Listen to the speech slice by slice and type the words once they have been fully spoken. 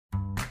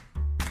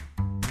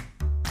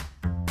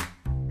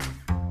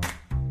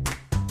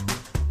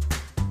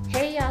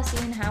Hey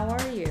Yasin, how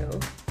are you?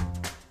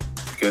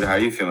 Good. How are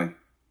you feeling?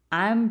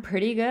 I'm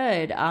pretty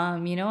good.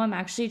 I'm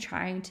actually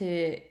trying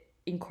to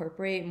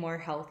incorporate more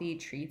healthy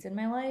treats in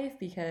my life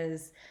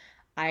because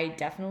I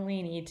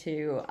definitely need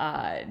to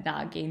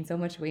not gain so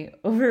much weight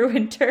over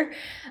winter.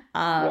 So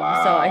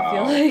Wow.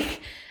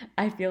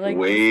 I feel like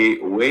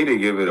this. Way to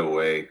give it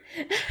away.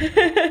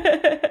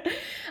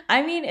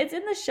 I mean, it's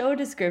in the show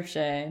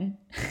description.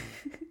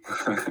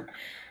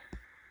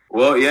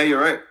 Well, yeah,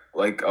 you're right.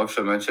 Like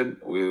Elsha mentioned,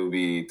 we will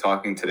be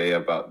talking today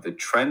about the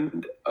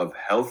trend of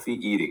healthy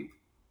eating.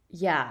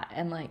 Yeah,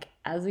 and like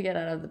as we get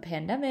out of the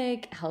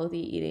pandemic, healthy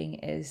eating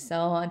is so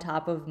on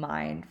top of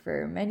mind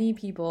for many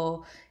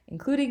people,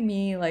 including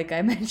me, like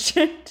I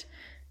mentioned.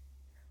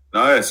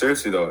 No, yeah,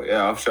 seriously though.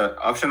 Yeah, Elsha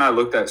and I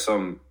looked at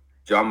some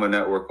JAMA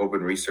Network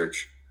open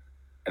research,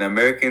 and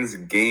Americans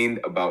gained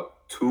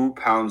about 2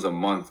 pounds a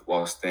month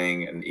while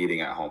staying and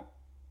eating at home.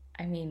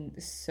 I mean,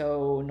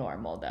 so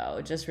normal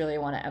though. Just really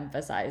want to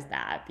emphasize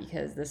that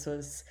because this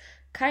was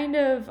kind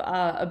of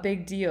a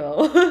big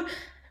deal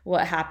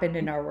what happened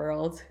in our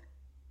world.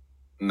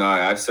 No,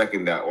 I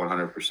second that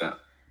 100%.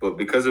 But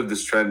because of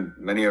this trend,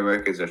 many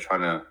Americans are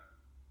trying to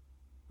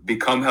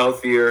become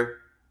healthier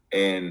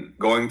and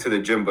going to the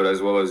gym, but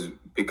as well as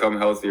become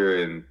healthier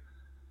in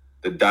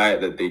the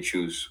diet that they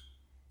choose.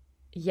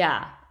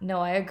 Yeah, no,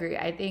 I agree.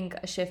 I think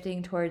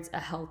shifting towards a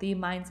healthy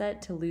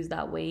mindset to lose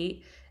that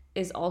weight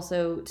is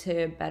also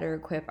to better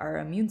equip our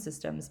immune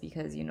systems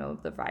because,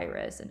 the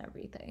virus and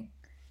everything.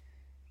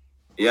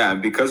 Yeah, and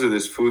because of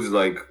this, foods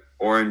like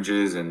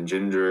oranges and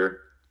ginger,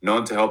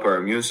 known to help our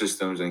immune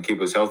systems and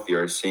keep us healthy,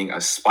 are seeing a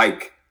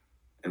spike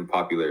in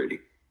popularity.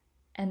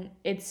 And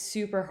it's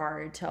super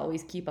hard to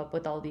always keep up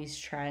with all these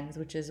trends,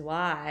 which is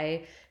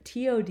why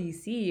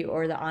TODC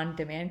or the On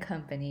Demand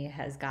Company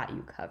has got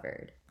you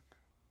covered.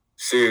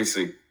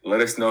 Seriously,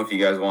 let us know if you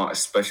guys want a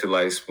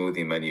specialized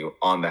smoothie menu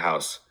on the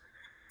house.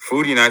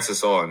 Food unites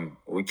us all, and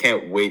we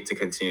can't wait to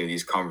continue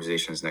these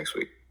conversations next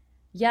week.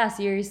 Yeah,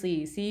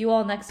 seriously. See you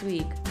all next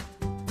week.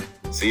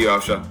 See you,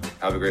 Afsha.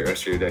 Have a great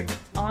rest of your day.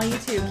 Oh, you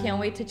too. Can't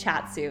wait to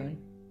chat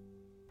soon.